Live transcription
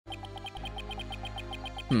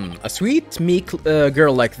A sweet, meek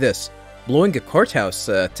girl like this, blowing a courthouse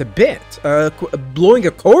to bits, blowing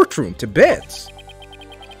a courtroom to bits.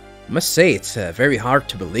 Must say it's very hard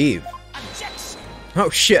to believe. Objection! Oh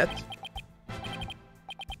shit.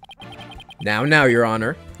 Now, Your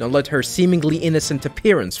Honor, don't let her seemingly innocent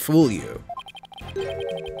appearance fool you.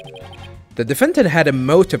 The defendant had a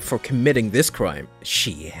motive for committing this crime.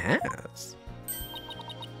 She has.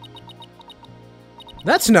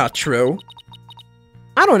 That's not true.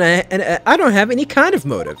 I don't have any kind of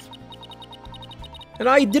motive. And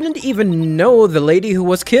I didn't even know the lady who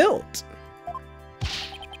was killed.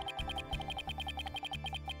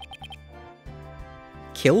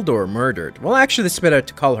 Killed or murdered? Well, actually, it's better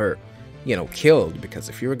to call her, you know, killed, because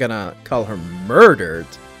if you were gonna call her murdered,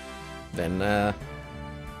 then,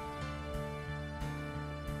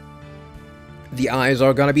 the eyes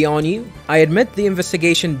are gonna be on you. I admit the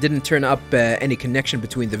investigation didn't turn up any connection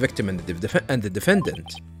between the victim and the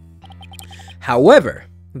defendant. However,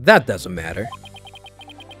 that doesn't matter.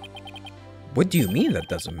 What do you mean that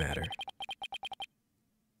doesn't matter?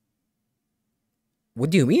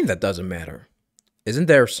 What do you mean that doesn't matter? Isn't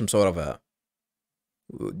there some sort of a...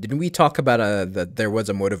 Didn't we talk about that there was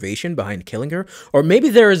a motivation behind killing her? Or maybe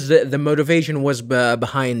there is the motivation was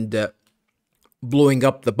behind blowing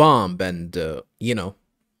up the bomb and, you know,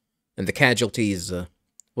 and the casualties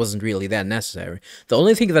wasn't really that necessary. The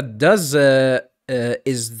only thing that does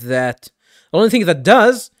is that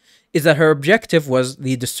her objective was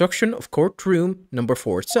the destruction of courtroom number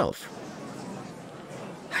 4 itself.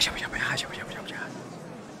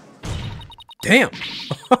 Damn!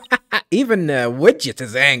 Even Widget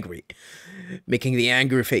is angry, making the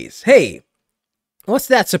angry face. Hey, what's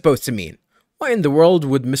that supposed to mean? Why in the world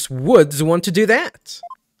would Miss Woods want to do that?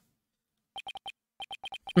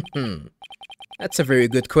 That's a very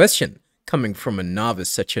good question, coming from a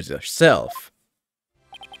novice such as yourself.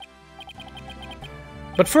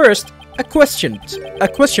 But first, a question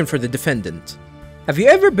for the defendant. Have you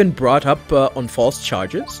ever been brought up on false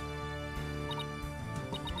charges?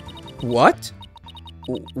 What?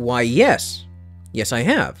 Why, yes. Yes, I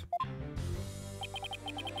have.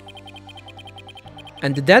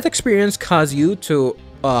 And did that experience cause you to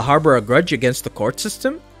harbor a grudge against the court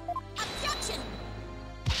system? Objection!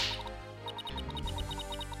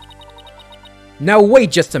 Now wait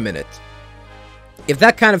just a minute. If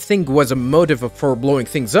that kind of thing was a motive for blowing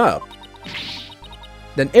things up,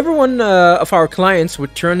 then every one of our clients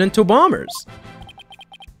would turn into bombers.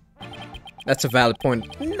 That's a valid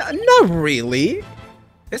point. Not really.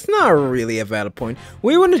 It's not really a valid point.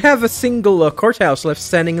 We wouldn't have a single courthouse left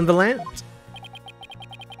standing in the land.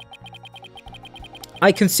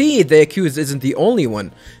 I concede the accused isn't the only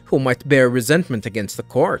one who might bear resentment against the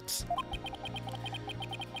courts.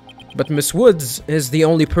 But Miss Woods is the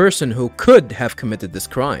only person who could have committed this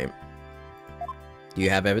crime. Do you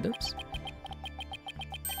have evidence?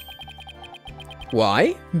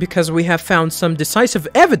 Why? Because we have found some decisive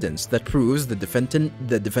evidence that proves the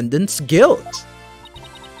defendant's guilt.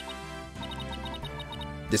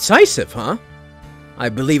 Decisive, huh? I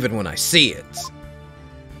believe it when I see it.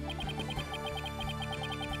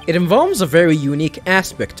 It involves a very unique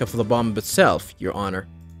aspect of the bomb itself, Your Honor.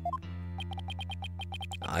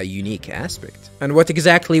 A unique aspect? And what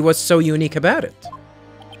exactly was so unique about it?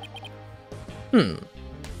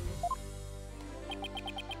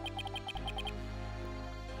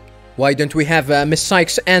 Why don't we have Miss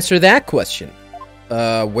Cykes answer that question?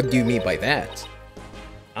 What do you mean by that?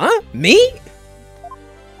 Huh? Me?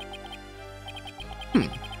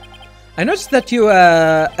 I noticed that you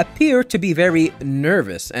appear to be very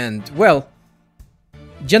nervous and, well,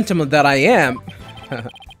 gentleman that I am,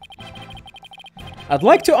 I'd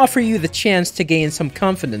like to offer you the chance to gain some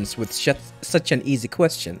confidence with such an easy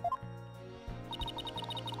question.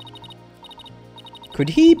 Could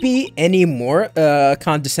he be any more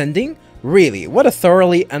condescending? Really, what a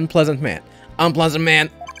thoroughly unpleasant man. Unpleasant man.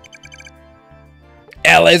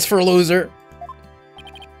 L is for loser.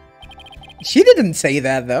 She didn't say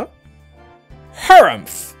that though.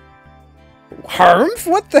 Harumph. Harumph?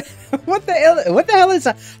 What the hell is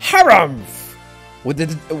a harumph? What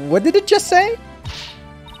did it just say?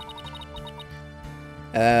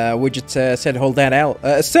 Widget said hold that L.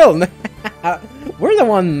 Still, we're the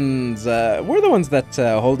ones that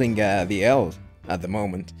holding the L at the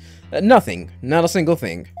moment. Nothing, not a single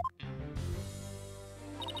thing.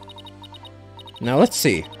 Now let's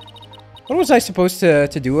see. What was I supposed to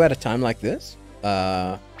do at a time like this?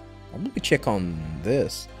 Let me check on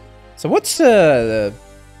this. So what's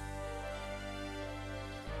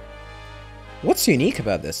unique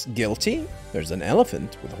about this? Guilty? There's an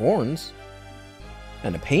elephant with horns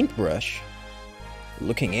and a paintbrush.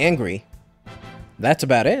 Looking angry. That's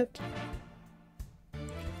about it.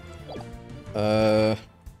 Oh,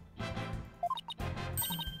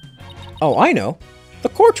 I know. The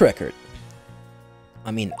court record.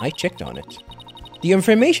 I mean, I checked on it. The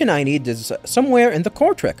information I need is somewhere in the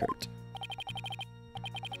court record.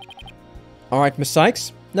 Alright, Miss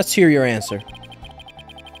Cykes, let's hear your answer.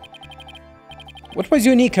 What was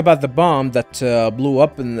unique about the bomb that blew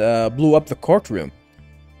up the courtroom?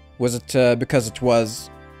 Was it because it was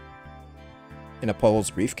in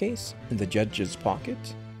Apollo's briefcase? In the judge's pocket?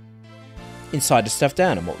 Inside a stuffed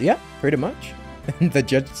animal? Yeah, pretty much. In the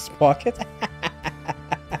judge's pocket?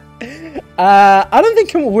 I don't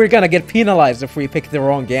think we're gonna get penalized if we pick the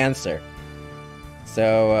wrong answer.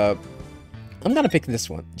 So, I'm gonna pick this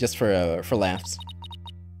one, just for laughs.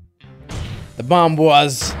 The bomb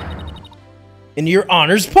was in your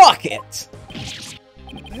honor's pocket!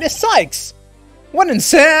 Miss Cykes! What in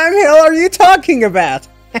Sam Hill are you talking about?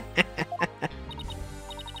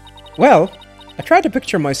 Well, I tried to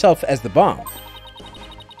picture myself as the bomb.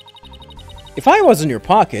 If I was in your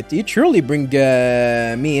pocket, you'd surely bring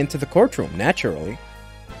me into the courtroom, naturally.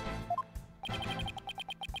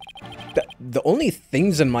 The only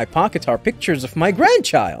things in my pocket are pictures of my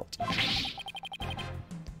grandchild.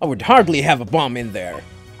 I would hardly have a bomb in there.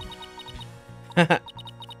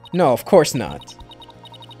 No, of course not.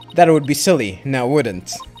 That would be silly, now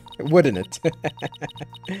wouldn't it?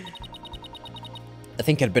 I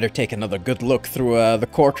think I'd better take another good look through the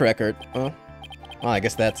court record. Well, I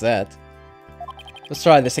guess that's that. Let's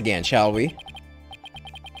try this again, shall we?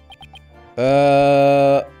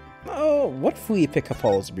 Oh, what if we pick up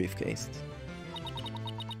Paul's briefcase?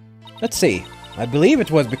 Let's see. I believe it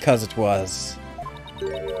was because it was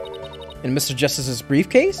in Mr. Justice's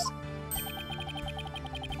briefcase?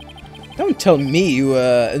 Don't tell me you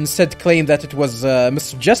instead claim that it was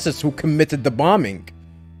Mr. Justice who committed the bombing.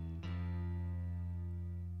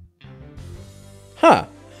 Huh.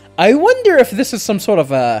 I wonder if this is some sort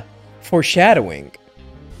of a foreshadowing.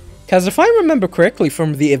 Because if I remember correctly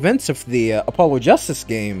from the events of the Apollo Justice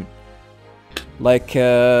game, like,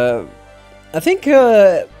 I think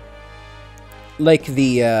the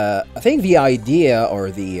idea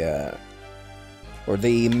or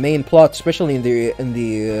the main plot, especially in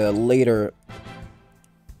the later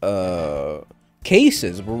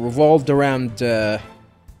cases, were revolved around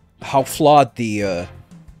how flawed the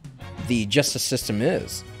justice system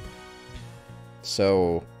is.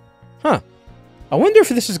 So, huh. I wonder if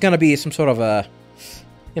this is gonna be some sort of a,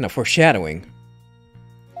 foreshadowing.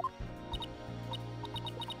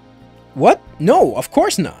 What? No, of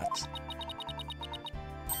course not.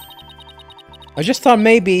 I just thought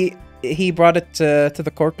maybe he brought it to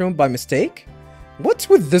the courtroom by mistake. What's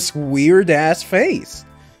with this weird-ass face?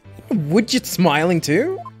 Widget smiling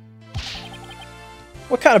too?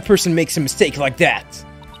 What kind of person makes a mistake like that?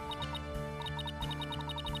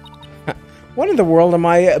 What in the world am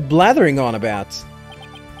I blathering on about?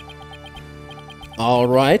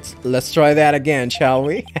 Alright, let's try that again, shall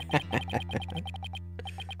we?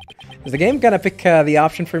 Is the game gonna pick the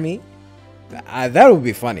option for me? That would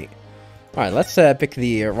be funny. Alright, let's pick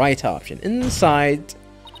the right option. Inside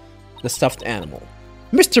the stuffed animal.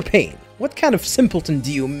 Mr. Payne, what kind of simpleton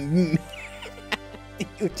do you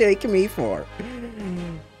take me for?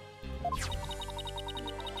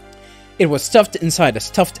 It was stuffed inside a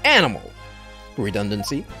stuffed animal.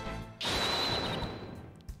 Redundancy.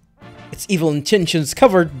 Its evil intentions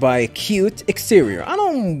covered by a cute exterior.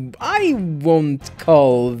 I won't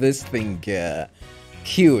call this thing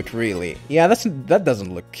cute, really. Yeah, that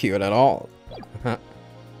doesn't look cute at all.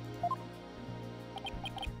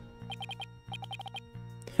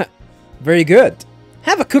 Very good.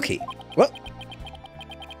 Have a cookie. What?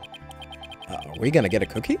 Are we gonna get a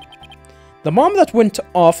cookie? The bomb that went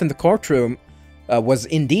off in the courtroom was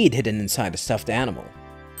indeed hidden inside a stuffed animal.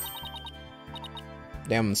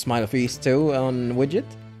 Damn smiley face too on widget.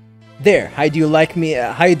 There, how do you like me?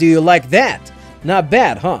 How do you like that? Not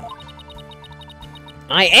bad, huh?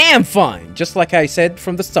 I am fine, just like I said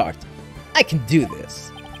from the start. I can do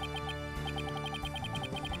this.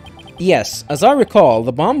 Yes, as I recall,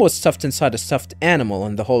 the bomb was stuffed inside a stuffed animal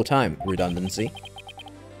and the whole time. Redundancy.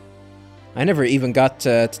 I never even got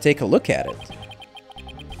to take a look at it.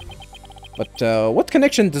 But what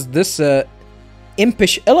connection does this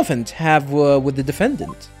impish elephant have with the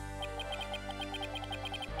defendant?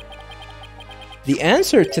 The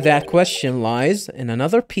answer to that question lies in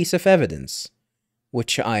another piece of evidence,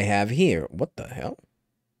 which I have here. What the hell?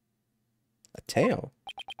 A tail.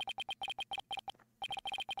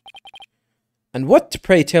 And what,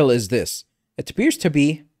 pray tell, is this? It appears to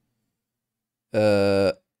be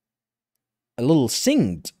a little little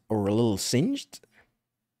singed or a little singed?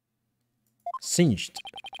 Singed.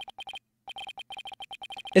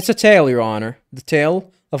 It's a tale, Your Honor. The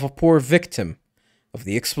tale of a poor victim of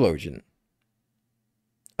the explosion.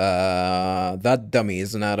 That dummy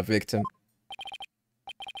is not a victim.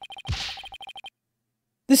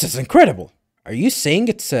 This is incredible. Are you saying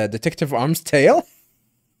it's Detective Arm's tale?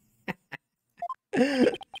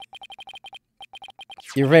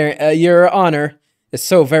 Your Honor is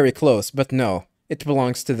so very close, but no. It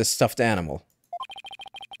belongs to the stuffed animal.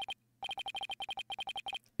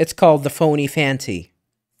 It's called the Phony Fanty.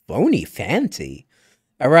 Phony Fanty?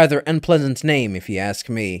 A rather unpleasant name, if you ask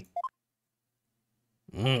me.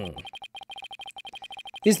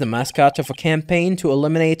 He's the mascot of a campaign to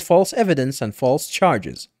eliminate false evidence and false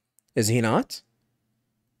charges. Is he not?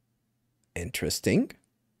 Interesting.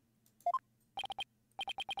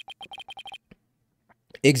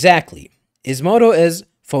 Exactly. His motto is,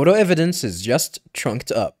 photo evidence is just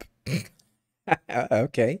trunked up.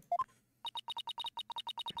 Okay.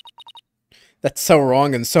 That's so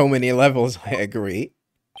wrong on so many levels, I agree.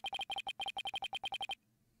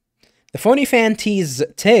 The Phony Fanty's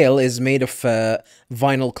tail is made of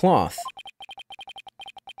vinyl cloth.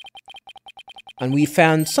 And we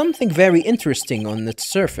found something very interesting on its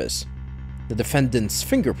surface. The defendant's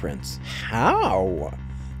fingerprints. How?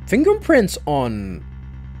 Fingerprints on...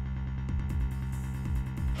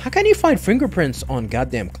 How can you find fingerprints on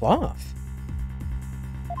goddamn cloth?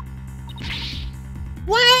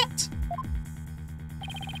 What?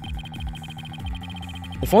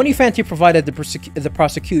 The Phony Fanty provided the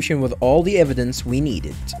prosecution with all the evidence we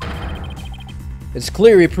needed. It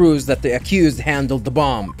clearly proves that the accused handled the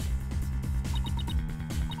bomb.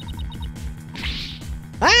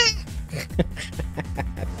 Ah!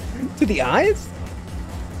 To the eyes?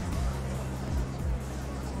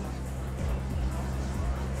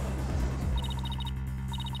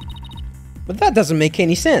 But that doesn't make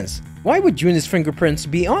any sense. Why would Junie's fingerprints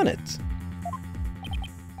be on it?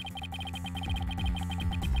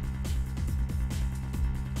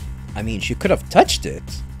 I mean, she could have touched it.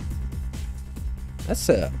 That's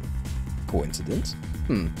a coincidence.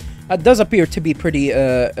 That does appear to be pretty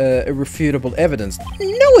irrefutable evidence.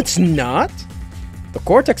 No, it's not! The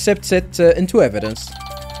court accepts it into evidence.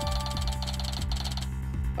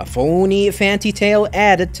 A Phony Fanty tale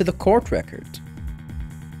added to the court record.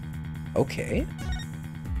 Okay.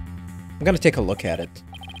 I'm gonna take a look at it.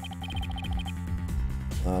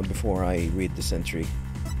 Before I read this entry.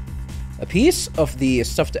 A piece of the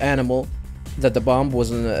stuffed animal that the bomb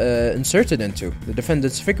was inserted into. The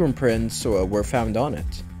defendant's fingerprints were found on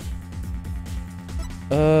it.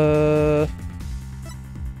 I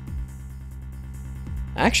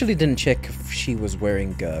actually didn't check if she was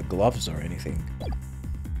wearing gloves or anything.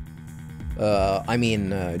 I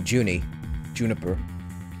mean, Juniper.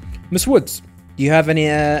 Miss Woods, do you have any?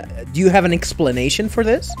 Do you have an explanation for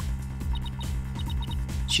this?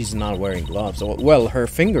 She's not wearing gloves. Well, her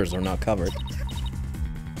fingers are not covered.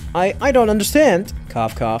 I don't understand.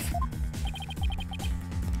 Cough, cough.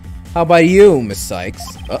 How about you, Miss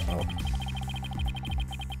Cykes? Uh-oh.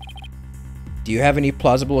 Do you have any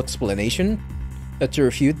plausible explanation to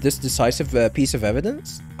refute this decisive piece of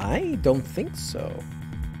evidence? I don't think so.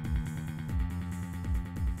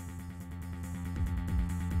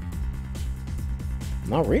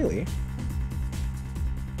 Not really.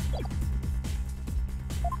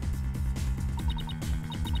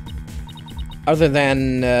 Other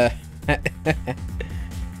than,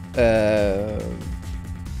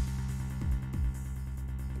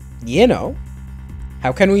 you know,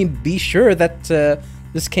 how can we be sure that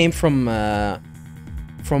this came from the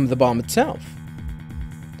bomb itself?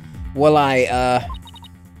 Well, I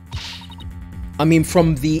mean,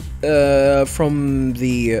 from the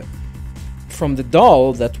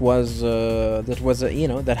doll that was you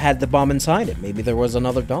know, that had the bomb inside it. Maybe there was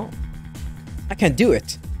another doll. I can't do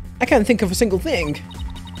it. I can't think of a single thing.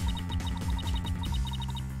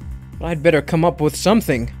 But I'd better come up with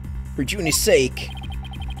something, for Junie's sake.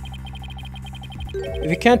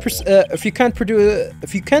 If you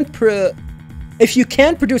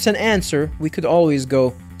can't produce an answer, we could always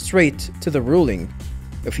go straight to the ruling,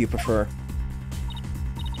 if you prefer.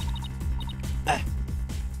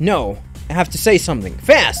 No, I have to say something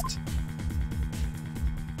fast.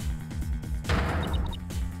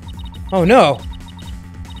 Oh no.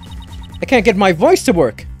 I can't get my voice to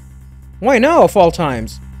work. Why now, of all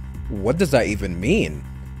times? What does that even mean?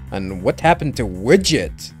 And what happened to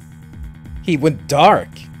Widget? He went dark.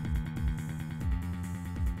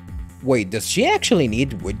 Wait, does she actually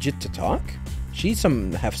need Widget to talk? She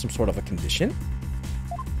have some sort of a condition?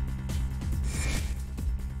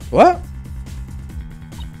 What?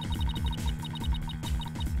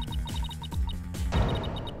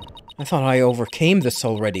 I thought I overcame this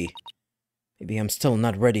already. Maybe I'm still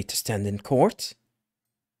not ready to stand in court?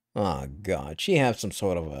 Oh god, she has some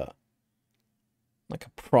sort of a... like a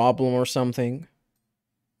problem or something?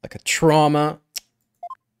 Like a trauma?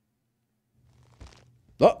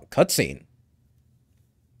 Oh, cutscene.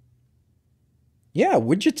 Yeah,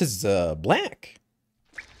 Widget is black.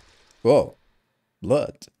 Whoa.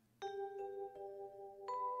 Blood.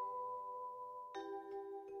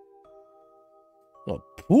 A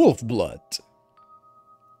pool of blood.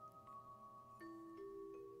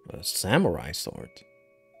 A samurai sword.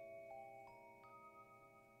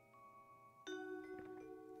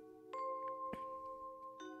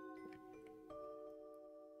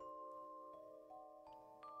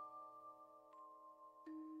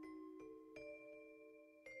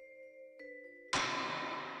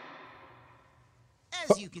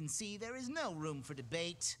 As you can see, there is no room for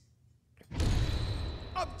debate.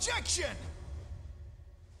 Objection!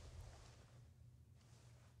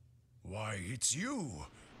 Why, it's you.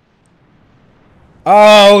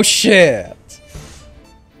 Oh, shit.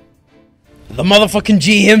 The motherfucking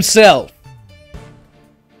G himself.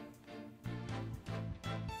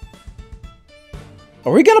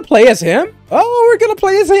 Are we gonna play as him? Oh, we're gonna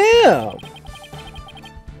play as him.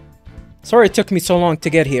 Sorry it took me so long to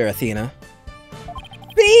get here, Athena.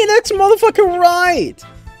 Phoenix motherfucking Wright!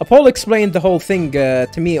 Apollo explained the whole thing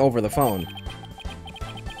to me over the phone.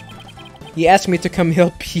 He asked me to come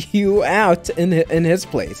help you out in his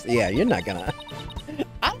place. Yeah, you're not gonna...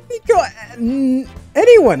 I don't think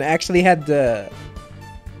anyone actually had the...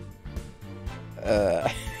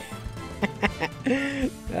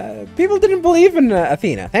 people didn't believe in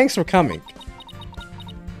Athena. Thanks for coming.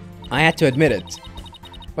 I had to admit it.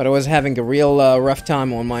 But I was having a real rough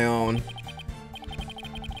time on my own.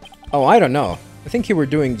 Oh, I don't know. I think you were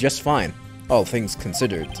doing just fine, all things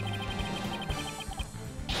considered.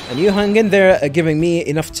 And you hung in there, giving me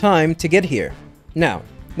enough time to get here. Now,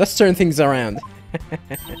 let's turn things around.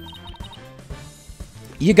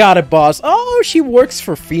 You got it, boss. Oh, she works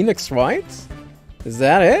for Phoenix Wright? Is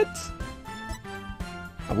that it?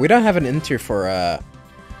 We don't have an entry for,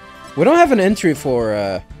 we don't have an entry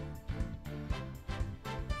for,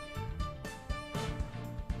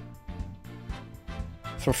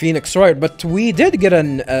 Phoenix Wright, but we did get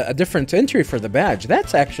a different entry for the badge.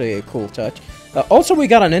 That's actually a cool touch. Also, we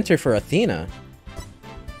got an entry for Athena.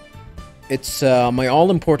 It's my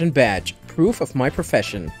all-important badge, proof of my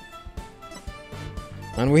profession.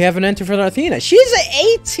 And we have an entry for Athena. She's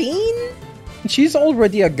 18? She's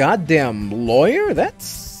already a goddamn lawyer?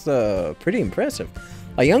 That's pretty impressive.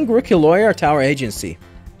 A young rookie lawyer at our agency.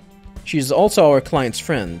 She's also our client's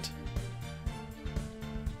friend.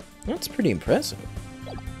 That's pretty impressive.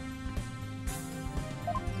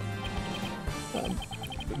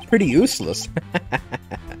 Pretty useless.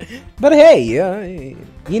 But hey,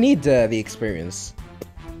 you need the experience.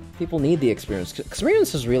 People need the experience.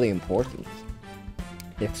 Experience is really important.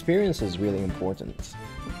 The experience is really important.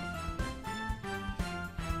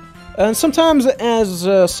 And sometimes, as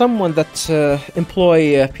someone that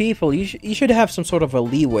employ people, you should have some sort of a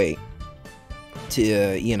leeway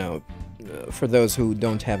to, you know, for those who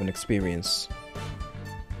don't have an experience.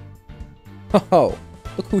 Oh.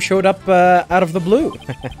 Look who showed up out of the blue.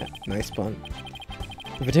 Nice pun.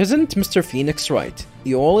 If it isn't Mr. Phoenix Wright,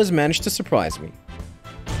 you always manage to surprise me.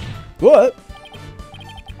 What?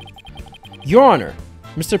 Your Honor,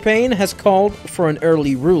 Mr. Payne has called for an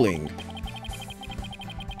early ruling.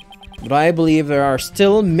 But I believe there are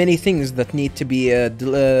still many things that need to be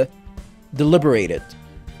deliberated.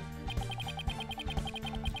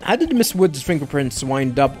 How did Miss Wood's fingerprints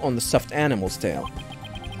wind up on the stuffed animal's tail?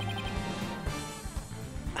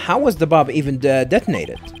 How was the bomb even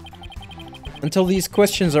detonated? Until these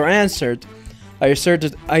questions are answered, I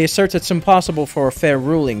assert it's impossible for a fair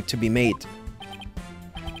ruling to be made.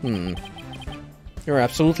 You're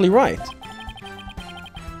absolutely right.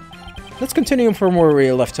 Let's continue from where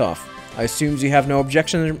we left off. I assume you have no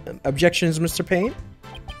objections, Mr. Payne?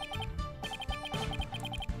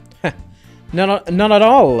 None at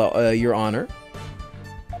all, Your Honor.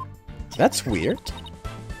 That's weird.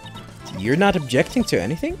 You're not objecting to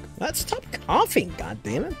anything? Let's stop coughing,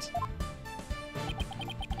 goddammit.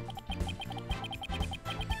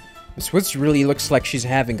 Miss Woods really looks like she's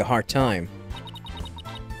having a hard time.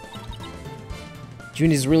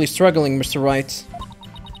 Junie's really struggling, Mr. Wright.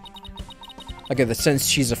 I get the sense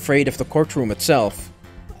she's afraid of the courtroom itself.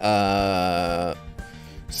 So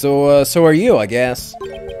are you, I guess.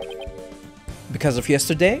 Because of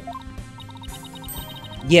yesterday?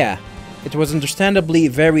 Yeah. It was understandably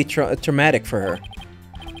very traumatic for her.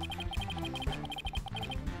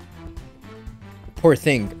 Poor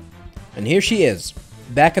thing. And here she is,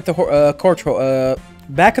 back at the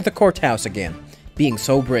back at the courthouse again, being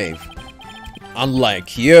so brave.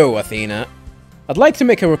 Unlike you, Athena. I'd like to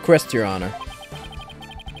make a request, Your Honor.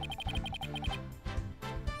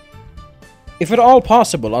 If at all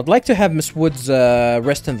possible, I'd like to have Miss Woods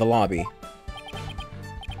rest in the lobby.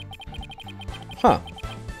 Huh.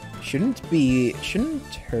 Shouldn't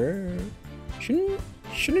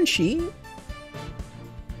she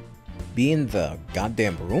be in the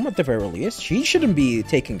goddamn room at the very least? She shouldn't be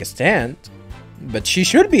taking a stand, but she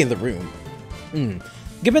should be in the room.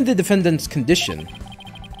 Given the defendant's condition.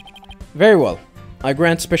 Very well. I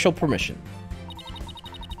grant special permission.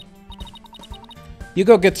 You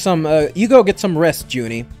go get some rest,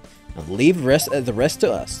 Junie, and leave the rest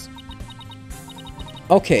to us.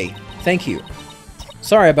 Okay, thank you.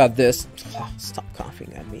 Sorry about this. Stop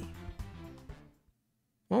coughing at me.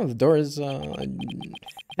 Oh, the door is in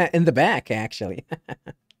the back, actually.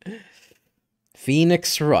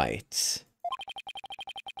 Phoenix Wright.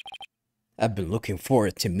 I've been looking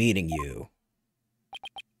forward to meeting you.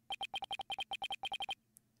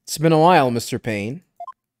 It's been a while, Mr. Payne.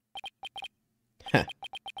 Huh.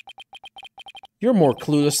 You're more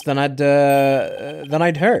clueless than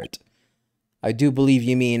I'd heard. I do believe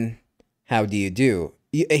you mean, how do you do?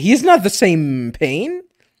 He's not the same Payne.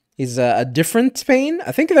 He's a different Payne.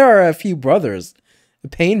 I think there are a few brothers. The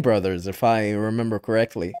Payne brothers, if I remember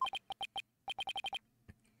correctly.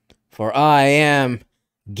 For I am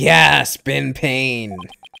gasp in pain.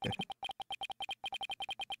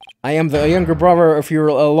 I am the younger brother of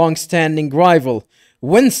your long-standing rival,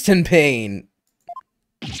 Winston Payne.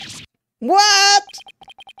 What?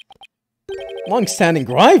 Long-standing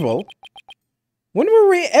rival? When were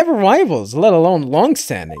we ever rivals, let alone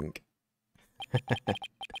long-standing?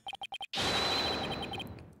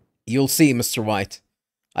 You'll see, Mr. White.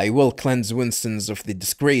 I will cleanse Winston's of the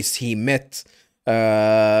disgrace he met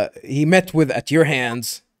with at your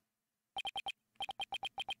hands.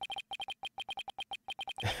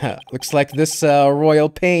 Looks like this royal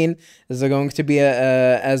pain is going to be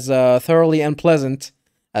as thoroughly unpleasant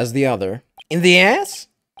as the other. In the ass?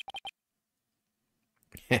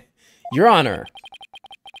 Your Honor,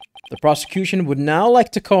 the prosecution would now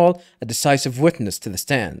like to call a decisive witness to the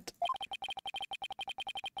stand.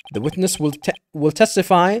 The witness will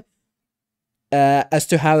testify as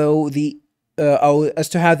to how the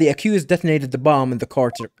accused detonated the bomb in the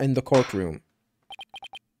courtroom.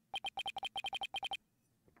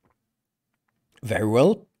 Very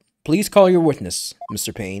well. Please call your witness,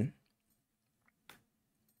 Mr. Payne.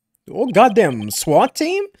 Oh, goddamn SWAT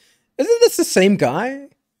team? Isn't this the same guy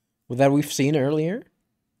that we've seen earlier?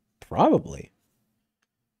 Probably.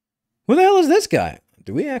 Who the hell is this guy?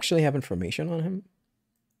 Do we actually have information on him?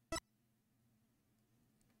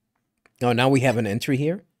 Oh, now we have an entry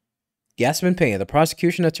here. Gaspin Payne, the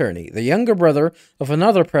prosecution attorney, the younger brother of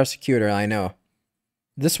another prosecutor I know.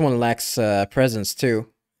 This one lacks presence too.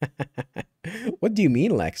 What do you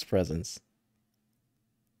mean lacks presence?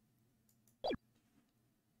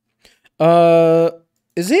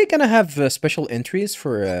 Is he gonna have special entries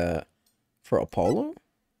for Apollo?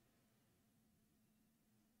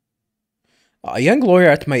 A young lawyer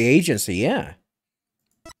at my agency, yeah.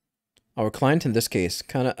 Our client in this case,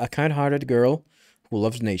 a kind-hearted girl who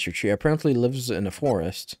loves nature. She apparently lives in a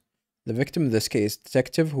forest. The victim in this case,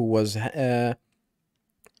 detective who was heading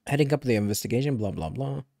up the investigation, blah, blah,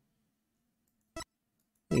 blah.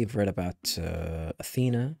 We've read about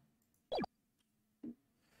Athena.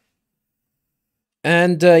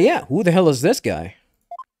 And, yeah, who the hell is this guy?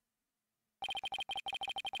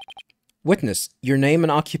 Witness, your name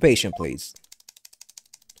and occupation, please.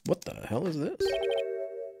 What the hell is this?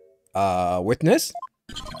 Witness?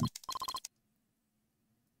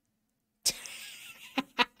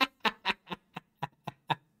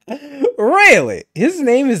 Really? His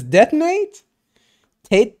name is Detonate?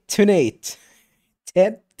 Detonate.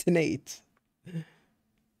 Detonate.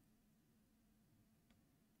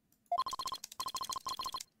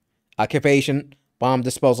 Occupation, bomb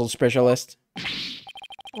disposal specialist.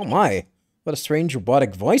 Oh my, what a strange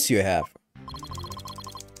robotic voice you have.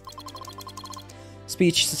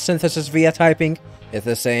 Speech synthesis via typing is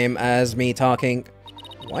the same as me talking.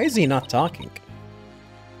 Why is he not talking?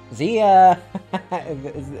 Is he,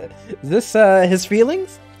 is this, his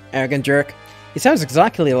feelings? Arrogant jerk. He sounds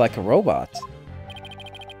exactly like a robot.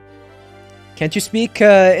 Can't you speak,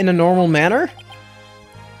 in a normal manner?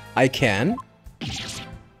 I can.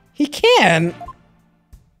 He can!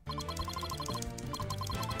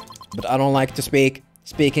 But I don't like to speak.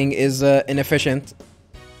 Speaking is, inefficient.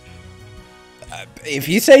 If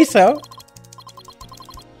you say so.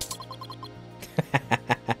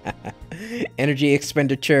 Energy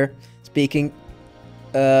expenditure. Speaking.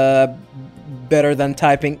 Better than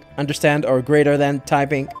typing. Understand, or greater than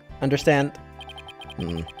typing. Understand.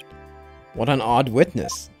 What an odd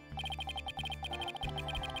witness.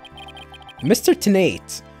 Mr.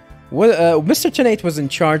 Tenate. Mr. Tenate was in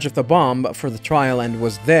charge of the bomb for the trial and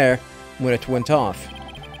was there when it went off.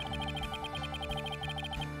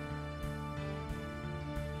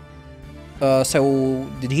 So,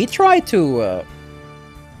 did he try to,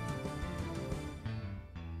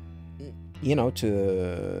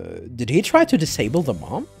 did he try to disable the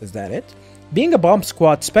bomb? Is that it? Being a bomb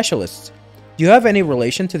squad specialist, do you have any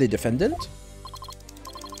relation to the defendant?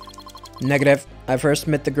 Negative. I first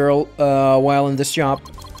met the girl while in this job.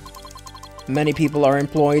 Many people are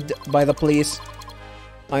employed by the police.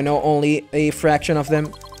 I know only a fraction of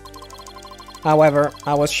them. However,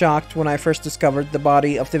 I was shocked when I first discovered the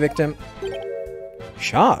body of the victim.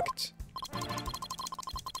 Shocked?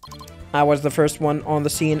 I was the first one on the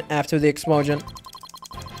scene after the explosion.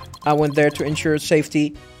 I went there to ensure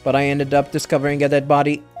safety, but I ended up discovering a dead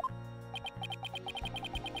body.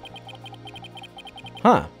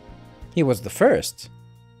 Huh. He was the first.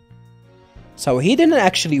 So he didn't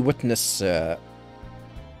actually witness... he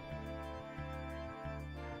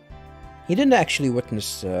didn't actually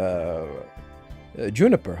witness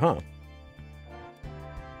Juniper, huh?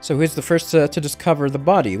 So he's the first to discover the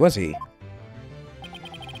body, was he?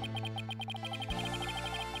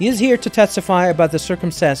 He is here to testify about the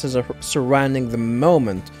circumstances surrounding the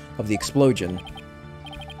moment of the explosion.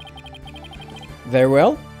 Very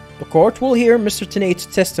well. The court will hear Mr. Tenate's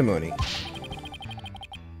testimony.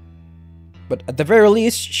 But at the very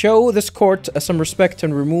least, show this court some respect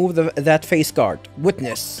and remove that face guard.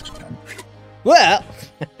 Witness. Well,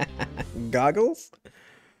 goggles?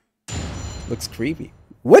 Looks creepy.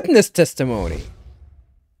 Witness testimony.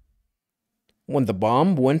 When the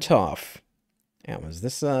bomb went off. Yeah, was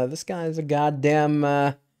this guy's a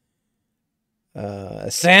goddamn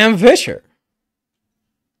Sam Fisher.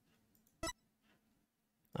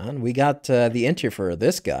 And we got the entry for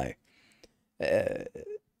this guy.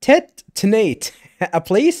 Ted Tenate, a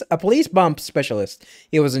police bomb specialist.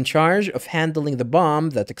 He was in charge of handling the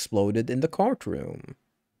bomb that exploded in the courtroom.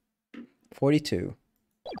 42.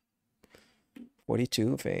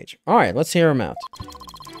 42 of age. Alright, let's hear him out.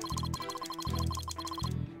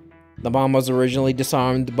 The bomb was originally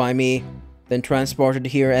disarmed by me, then transported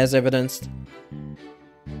here as evidenced.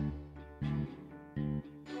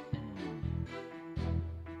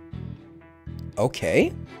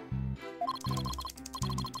 Okay.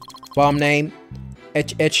 Bomb name,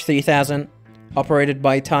 HH3000, operated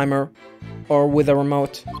by timer, or with a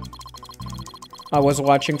remote. I was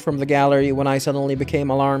watching from the gallery when I suddenly became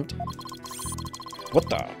alarmed. What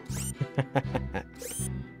the?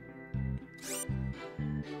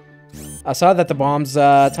 I saw that the bomb's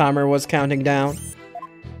timer was counting down.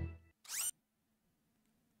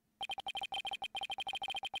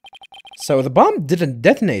 So the bomb didn't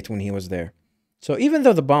detonate when he was there. So even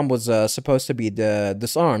though the bomb was supposed to be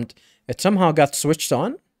disarmed, it somehow got switched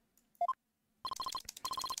on?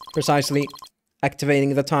 Precisely.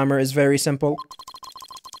 Activating the timer is very simple.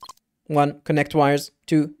 1. Connect wires.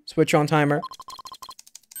 2. Switch on timer.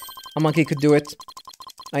 A monkey could do it.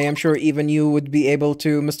 I am sure even you would be able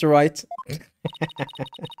to, Mr. Wright.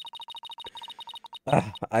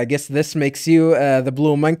 I guess this makes you the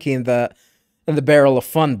blue monkey in the barrel of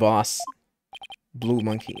fun, boss. Blue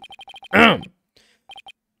monkey.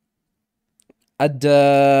 I'd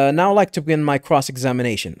now like to begin my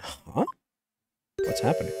cross-examination. Huh? What's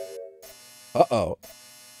happening? Uh-oh.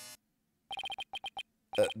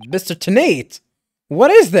 Mr. Tenate! What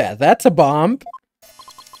is that? That's a bomb.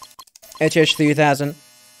 HH3000,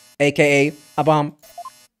 aka a bomb.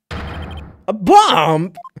 A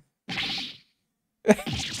bomb?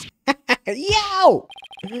 Yo!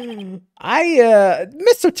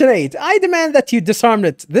 Mr. Tenate, I demand that you disarm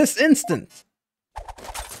it this instant.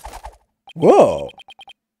 Whoa.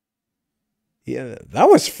 Yeah, that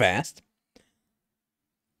was fast.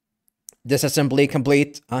 Disassembly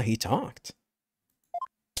complete. He talked.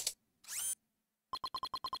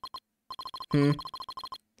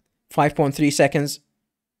 5.3 seconds.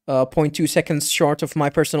 0.2 seconds short of my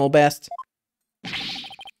personal best.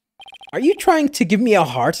 Are you trying to give me a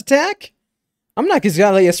heart attack? I'm not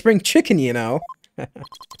exactly a spring chicken, you know.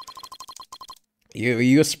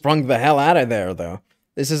 You sprung the hell out of there, though.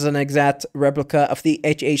 This is an exact replica of the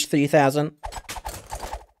HH3000.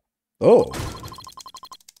 Oh.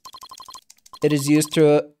 It is used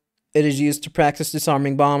to practice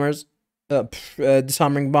disarming bombers.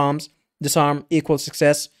 Disarming bombs. Disarm equals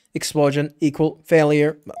success. Explosion equal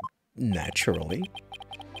failure. Naturally.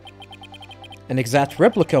 an exact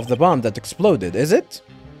replica of the bomb that exploded, is it?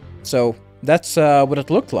 So, that's what it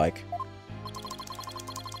looked like.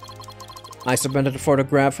 I submitted a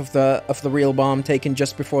photograph of the real bomb taken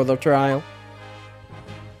just before the trial.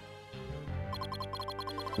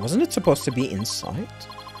 Wasn't it supposed to be inside?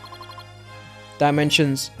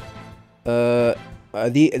 Dimensions.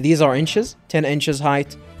 These are inches. 10 inches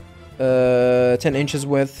height. 10 inches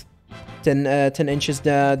width. 10 inches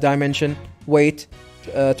dimension. Weight.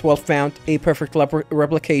 12 pound. A perfect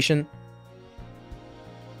replication.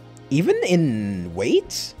 Even in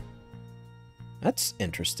weight? That's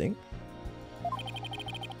interesting.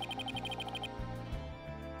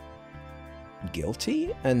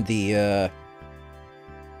 Guilty? And the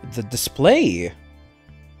display.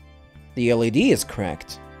 The LED is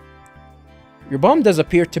cracked. Your bomb does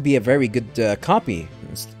appear to be a very good copy,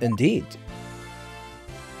 indeed.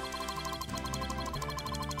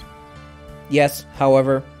 Yes,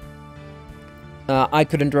 however, I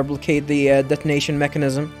couldn't replicate the detonation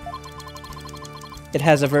mechanism. It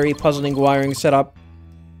has a very puzzling wiring setup.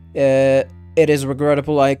 It is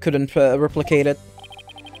regrettable I couldn't replicate it.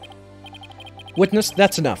 Witness,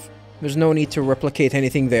 that's enough. There's no need to replicate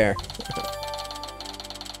anything there.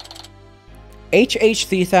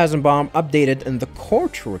 HH3000 bomb updated in the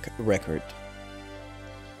court record.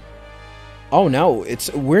 Oh no,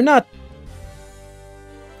 we're not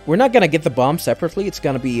gonna get the bomb separately. It's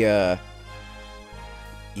gonna be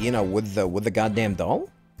you know, with the goddamn doll.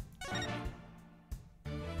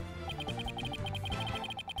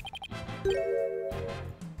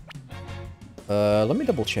 Let me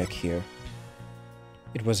double check here.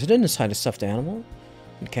 It was hidden inside a stuffed animal.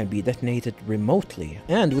 It can be detonated remotely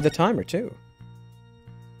and with a timer too.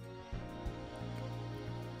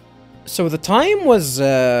 So the time was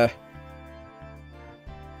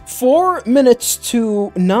 4 minutes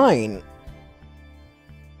to 9.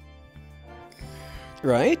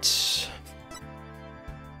 Right?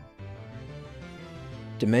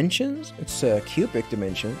 Dimensions? It's a cubic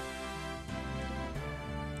dimension.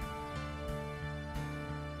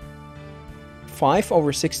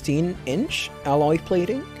 5/16" alloy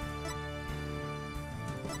plating.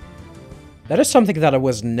 That is something that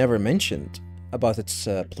was never mentioned about its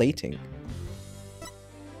plating.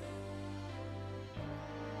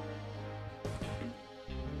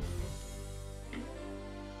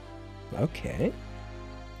 Okay.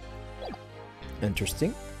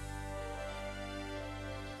 Interesting.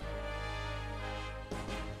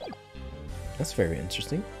 That's very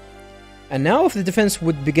interesting. And now if the defense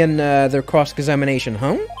would begin their cross-examination,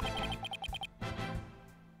 huh?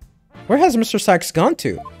 Where has Mr. Cykes gone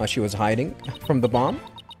to? Oh, she was hiding from the bomb?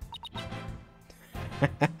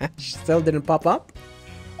 She still didn't pop up?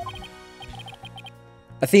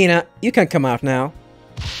 Athena, you can come out now.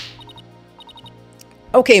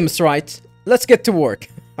 Okay, Mr. Wright, let's get to work.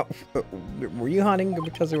 Were you hiding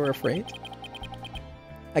because you were afraid?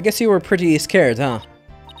 I guess you were pretty scared, huh?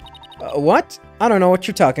 What? I don't know what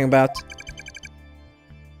you're talking about.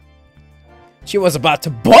 She was about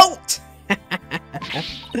to bolt!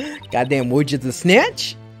 Goddamn Widget the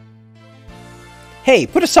snatch! Hey,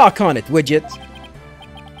 put a sock on it, Widget!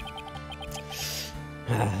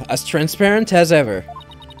 As transparent as ever.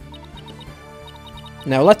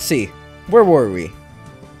 Now let's see. Where were we?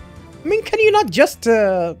 I mean, can you not just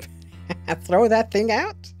throw that thing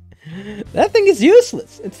out? That thing is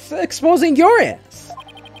useless. It's exposing your ass.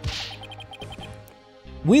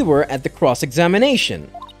 We were at the cross-examination.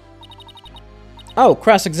 Oh,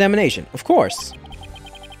 cross-examination. Of course.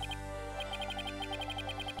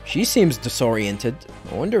 She seems disoriented.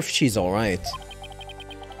 I wonder if she's alright.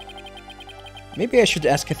 Maybe I should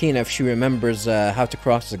ask Athena if she remembers how to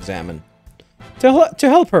cross-examine. To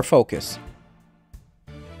help her focus.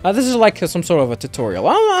 This is like some sort of a tutorial.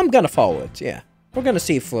 I'm gonna follow it, yeah. We're gonna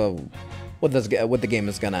see if what the game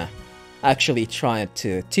is gonna actually try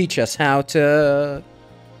to teach us how to...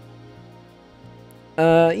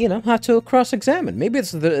 you know, how to cross-examine. Maybe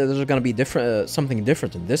there's gonna be something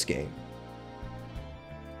different in this game.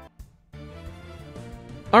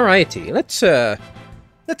 Alrighty,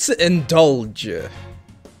 let's indulge.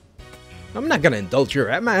 I'm not gonna indulge her.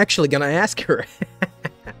 I'm actually gonna ask her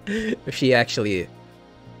if she actually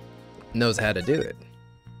knows how to do it.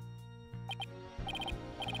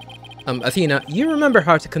 Athena, you remember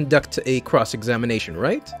how to conduct a cross-examination,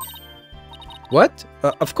 right? What?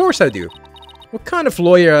 Of course I do. What kind of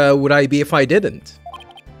lawyer would I be if I didn't?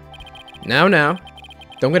 Now,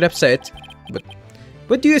 don't get upset. But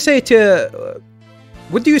what do you say to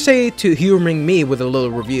humoring me with a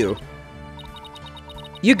little review?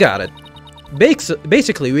 You got it.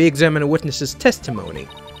 Basically, we examine a witness's testimony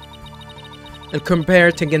and compare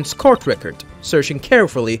it against court record. searching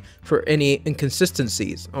carefully for any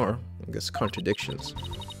inconsistencies, or I guess contradictions.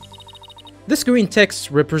 This green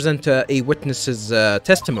text represents a witness's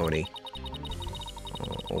testimony.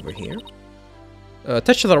 Over here.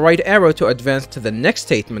 Touch the right arrow to advance to the next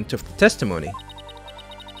statement of the testimony.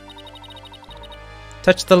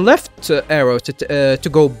 Touch the left arrow to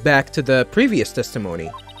go back to the previous testimony.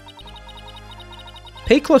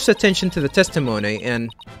 Pay close attention to the testimony,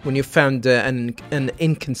 and when you found an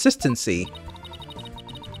inconsistency,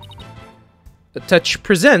 touch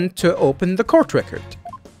present to open the court record.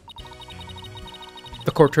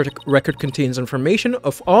 The court record contains information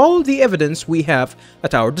of all the evidence we have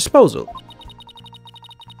at our disposal.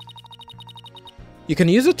 You can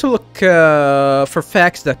use it to look for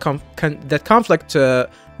facts that conflict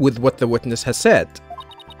with what the witness has said.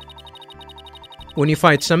 When you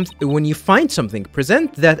find something,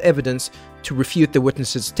 present that evidence to refute the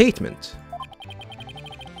witness's statement.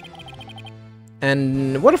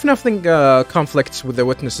 And what if nothing conflicts with the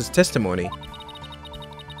witness's testimony?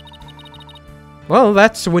 Well,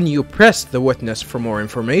 that's when you press the witness for more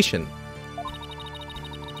information.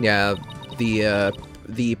 Yeah,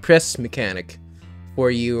 the press mechanic, where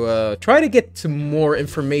you try to get to more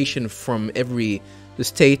information from every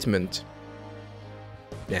statement.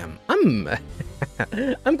 Damn, I'm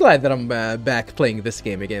I'm glad that I'm back playing this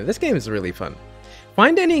game again. This game is really fun.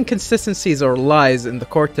 Find any inconsistencies or lies in the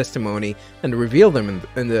court testimony and reveal them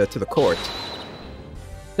to the court.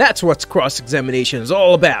 That's what cross-examination is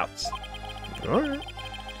all about. Alright.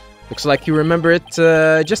 Looks like you remember it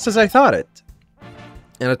just as I thought it.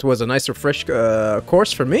 And it was a nice refresh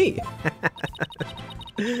course for me.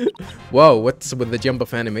 Whoa, what's with the jump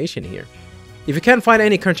of animation here? If you can't find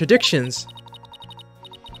any contradictions,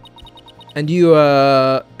 and you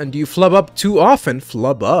flub up too often,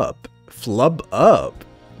 flub up.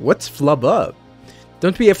 What's flub up?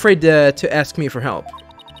 Don't be afraid to ask me for help.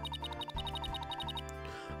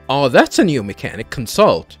 Oh, that's a new mechanic,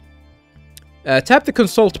 consult. Tap the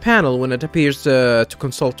consult panel when it appears to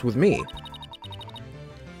consult with me.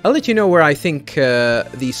 I'll let you know where I think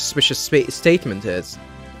the suspicious statement is.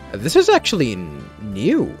 This is actually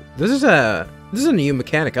new. This is a new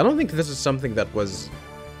mechanic. I don't think this is something that was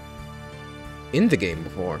in the game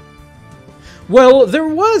before. Well, there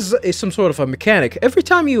was some sort of a mechanic. Every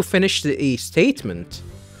time you finish a statement,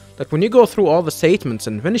 like when you go through all the statements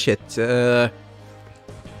and finish it,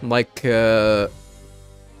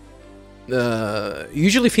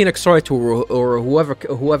 usually Phoenix Wright or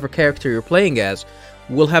whoever character you're playing as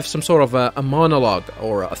will have some sort of a monologue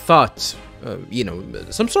or a thought, you know,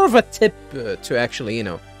 some sort of a tip to actually, you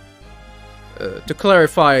know, to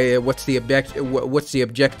clarify what's the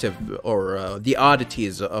objective or the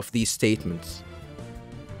oddities of these statements.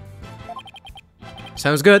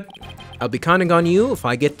 Sounds good. I'll be counting on you if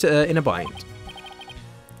I get in a bind.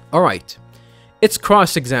 Alright, it's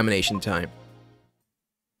cross-examination time.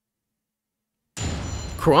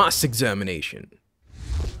 Cross-examination.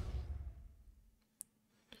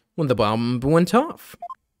 When the bomb went off.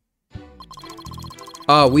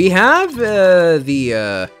 We have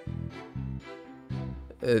the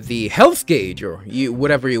health gauge, or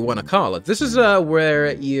whatever you want to call it. This is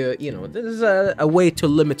where you know, this is a way to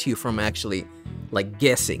limit you from actually like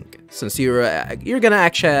guessing, since you're gonna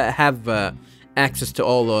actually have access to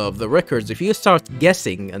all of the records. If you start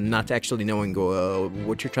guessing and not actually knowing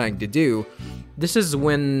what you're trying to do, this is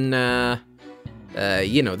when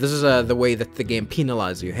you know, this is the way that the game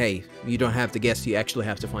penalizes you. Hey, you don't have to guess, you actually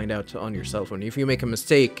have to find out on your cell phone. If you make a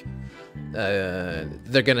mistake,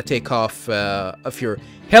 they're gonna take off of your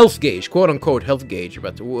health gauge, quote-unquote health gauge,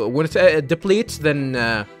 but when it depletes, then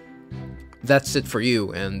that's it for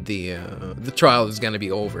you, and the trial is gonna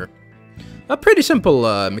be over. Pretty simple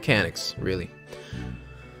mechanics, really.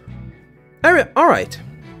 Alright,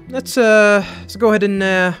 let's go ahead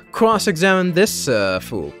and cross-examine this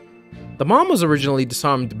fool. The bomb was originally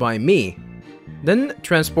disarmed by me, then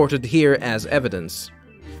transported here as evidence.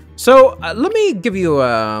 So, let me give you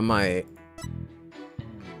my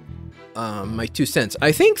 2 cents.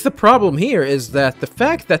 I think the problem here is that the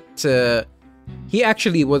fact that he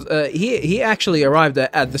actually was he actually arrived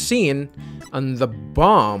at the scene and the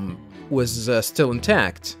bomb was still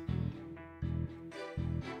intact.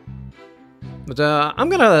 But I'm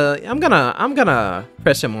gonna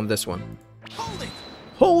press him on this one. Hold it!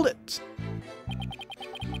 Hold it!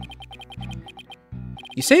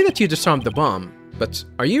 You say that you disarmed the bomb, but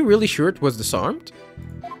are you really sure it was disarmed?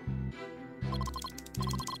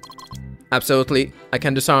 Absolutely, I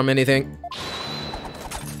can disarm anything.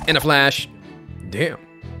 In a flash. Damn.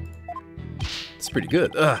 It's pretty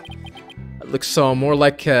good. Ugh. It looks more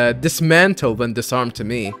like dismantle than disarm to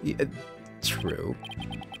me. True.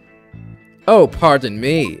 Oh, pardon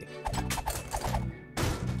me.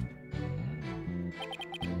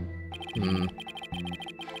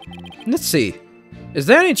 Let's see. Is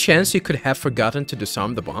there any chance you could have forgotten to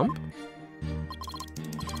disarm the bomb?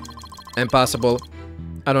 Impossible.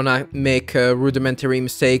 I do not make rudimentary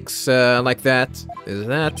mistakes like that. Is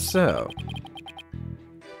that so?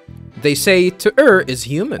 They say to err is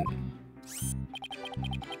human.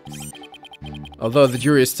 Although the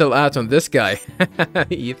jury is still out on this guy.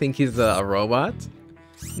 You think he's a robot?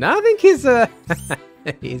 No, I think he's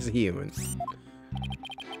he's human.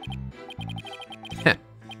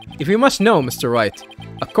 If you must know, Mr. Wright,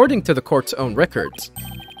 according to the court's own records,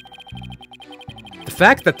 the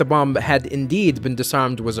fact that the bomb had indeed been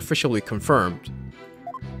disarmed was officially confirmed.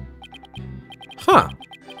 Huh.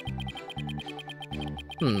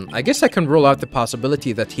 I guess I can rule out the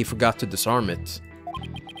possibility that he forgot to disarm it.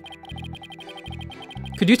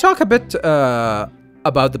 Could you talk a bit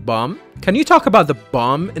about the bomb? Can you talk about the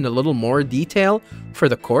bomb in a little more detail for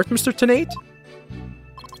the court, Mr. Tenate?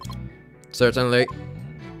 Certainly.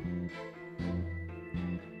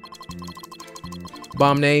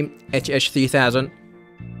 Bomb name, HH3000.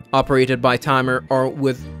 Operated by timer or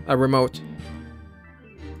with a remote.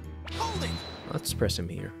 Hold it. Let's press him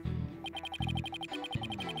here.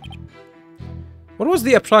 What was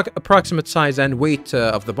the approximate size and weight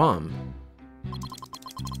of the bomb?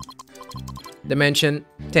 Dimension,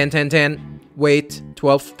 10, 10, 10. Weight,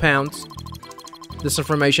 12 pounds. This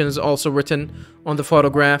information is also written on the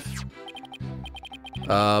photograph.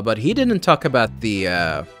 But he didn't talk about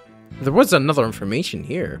the... There was another information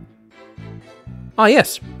here. Ah,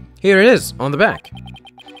 yes. Here it is, on the back.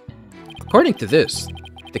 According to this,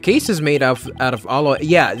 the case is made out of alloy...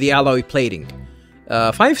 Yeah, the alloy plating.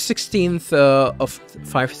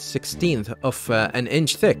 5/16 of an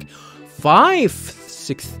inch thick.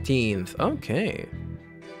 5/16. Okay.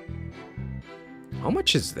 How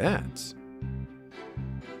much is that?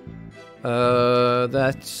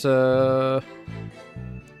 That's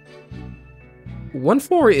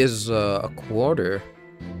 1/4 is a quarter.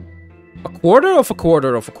 A quarter of a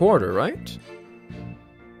quarter of a quarter, right?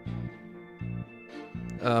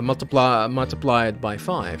 Multiplied by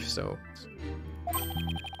 5, so...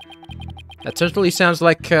 That certainly sounds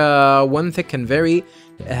like one thick and very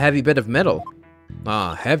heavy bit of metal.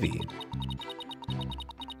 Ah, heavy.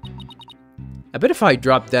 I bet if I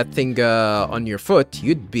dropped that thing on your foot,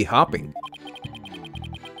 you'd be hopping.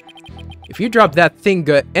 If you dropped that thing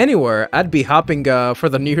anywhere, I'd be hopping for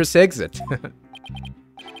the nearest exit.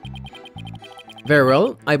 Very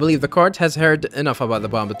well, I believe the court has heard enough about the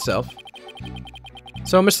bomb itself.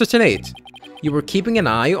 So, Mr. Tenate, you were keeping an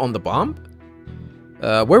eye on the bomb?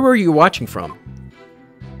 Where were you watching from?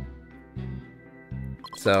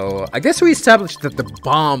 So, I guess we established that the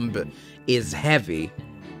bomb is heavy.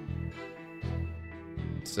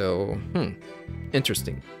 So,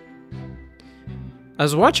 interesting. I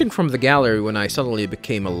was watching from the gallery when I suddenly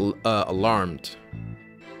became alarmed.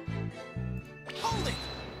 Hold it.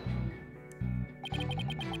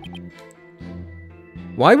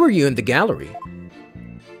 Why were you in the gallery?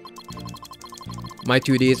 My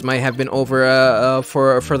duties might have been over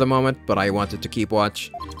for the moment, but I wanted to keep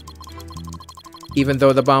watch. Even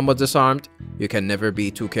though the bomb was disarmed, you can never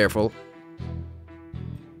be too careful.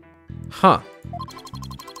 Huh.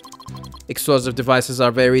 Explosive devices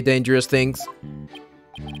are very dangerous things.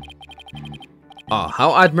 Ah,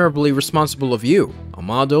 how admirably responsible of you. A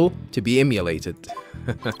model to be emulated.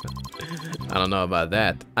 I don't know about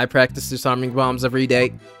that. I practice disarming bombs every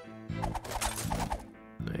day.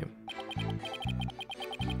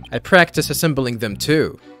 I practice assembling them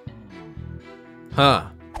too. Huh.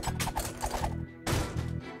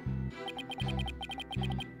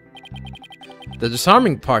 The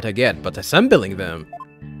disarming part I get, but assembling them...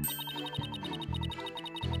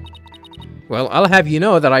 Well, I'll have you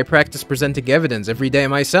know that I practice presenting evidence every day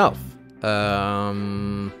myself.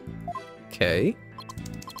 Okay.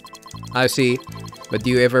 I see. But do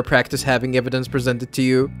you ever practice having evidence presented to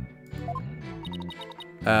you?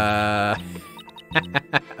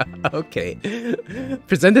 Okay.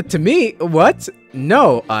 Presented to me? What?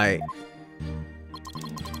 No,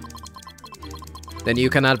 Then you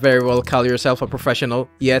cannot very well call yourself a professional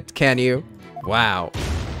yet, can you? Wow.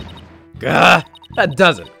 Gah, that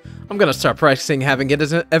doesn't. I'm gonna start practicing having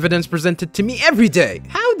evidence presented to me every day.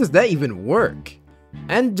 How does that even work?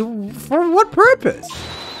 And for what purpose?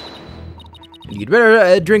 You'd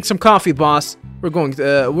better drink some coffee, boss. We're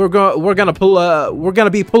gonna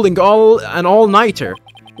be pulling an all-nighter.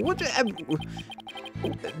 What?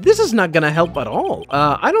 This is not gonna help at all.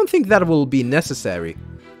 I don't think that will be necessary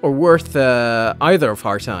or worth either of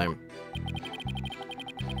our time.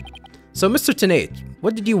 So, Mr. Tenate,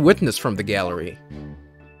 what did you witness from the gallery?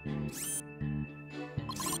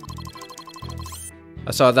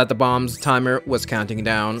 I saw that the bomb's timer was counting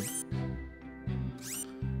down.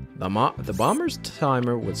 The bomber's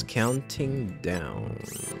timer was counting down.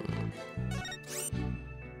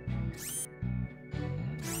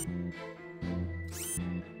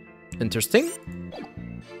 Interesting.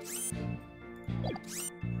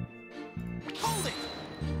 Hold it!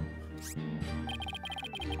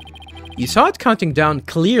 You saw it counting down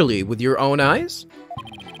clearly with your own eyes?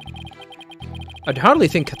 I'd hardly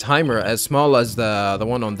think a timer as small as the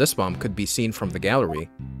one on this bomb could be seen from the gallery.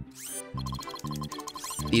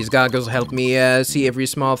 These goggles help me see every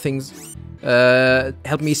small things.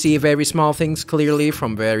 Help me see very small things clearly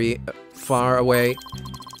from very far away.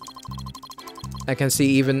 I can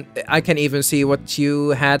even see what you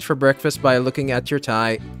had for breakfast by looking at your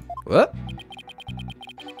tie. What?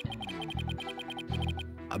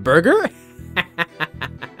 A burger?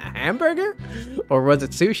 Hamburger? Or was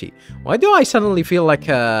it sushi? Why do I suddenly feel like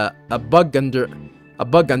a bug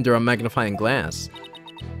under a magnifying glass?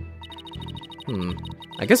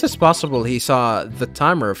 I guess it's possible he saw the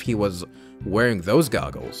timer if he was wearing those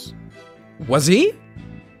goggles. Was he?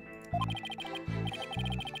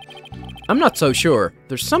 I'm not so sure.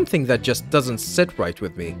 There's something that just doesn't sit right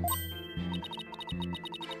with me.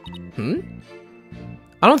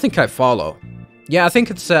 I don't think I follow. Yeah, I think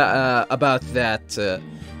it's about that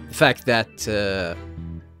fact that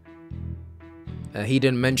he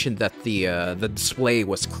didn't mention that the display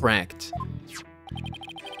was cracked.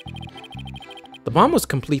 The bomb was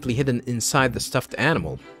completely hidden inside the stuffed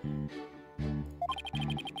animal.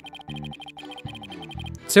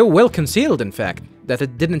 So well concealed, in fact, that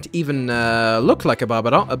it didn't even look like a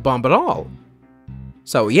bomb at all.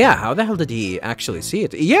 So yeah, how the hell did he actually see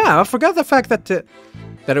it? Yeah, I forgot the fact that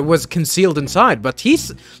it was concealed inside, but he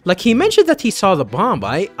mentioned that he saw the bomb.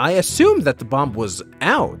 I assumed that the bomb was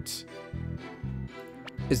out.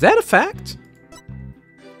 Is that a fact?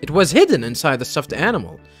 It was hidden inside the stuffed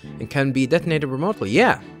animal and can be detonated remotely.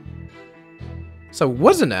 Yeah. So it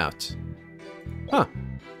wasn't out. Huh.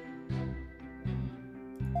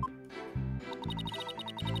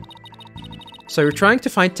 So you're trying to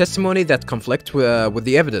find testimony that conflict with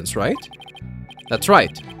the evidence, right? That's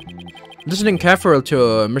right. Listening carefully to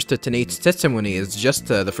Mr. Tenate's testimony is just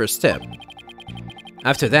the first step.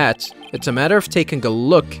 After that, it's a matter of taking a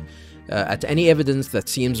look at any evidence that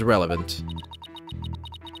seems relevant.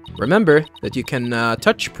 Remember that you can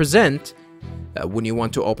touch present when you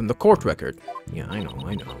want to open the court record. Yeah, I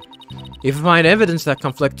know. If you find evidence that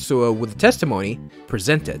conflicts with the testimony,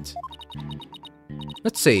 present it.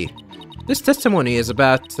 Let's see. This testimony is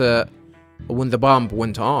about when the bomb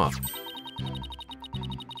went off.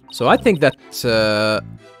 So I think that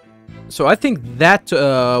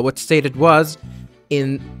what stated was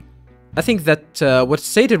in. I think that what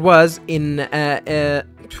stated was in. Let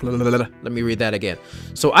me read that again.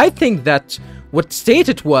 So I think that what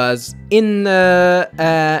stated was in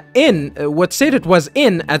what stated was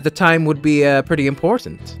in at the time would be pretty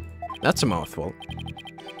important. That's a mouthful.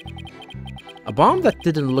 A bomb that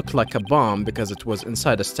didn't look like a bomb because it was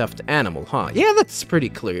inside a stuffed animal, huh? Yeah, that's pretty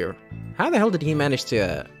clear. How the hell did he manage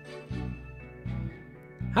to...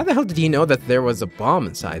 How the hell did he know that there was a bomb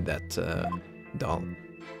inside that doll?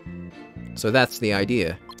 So that's the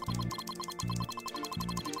idea.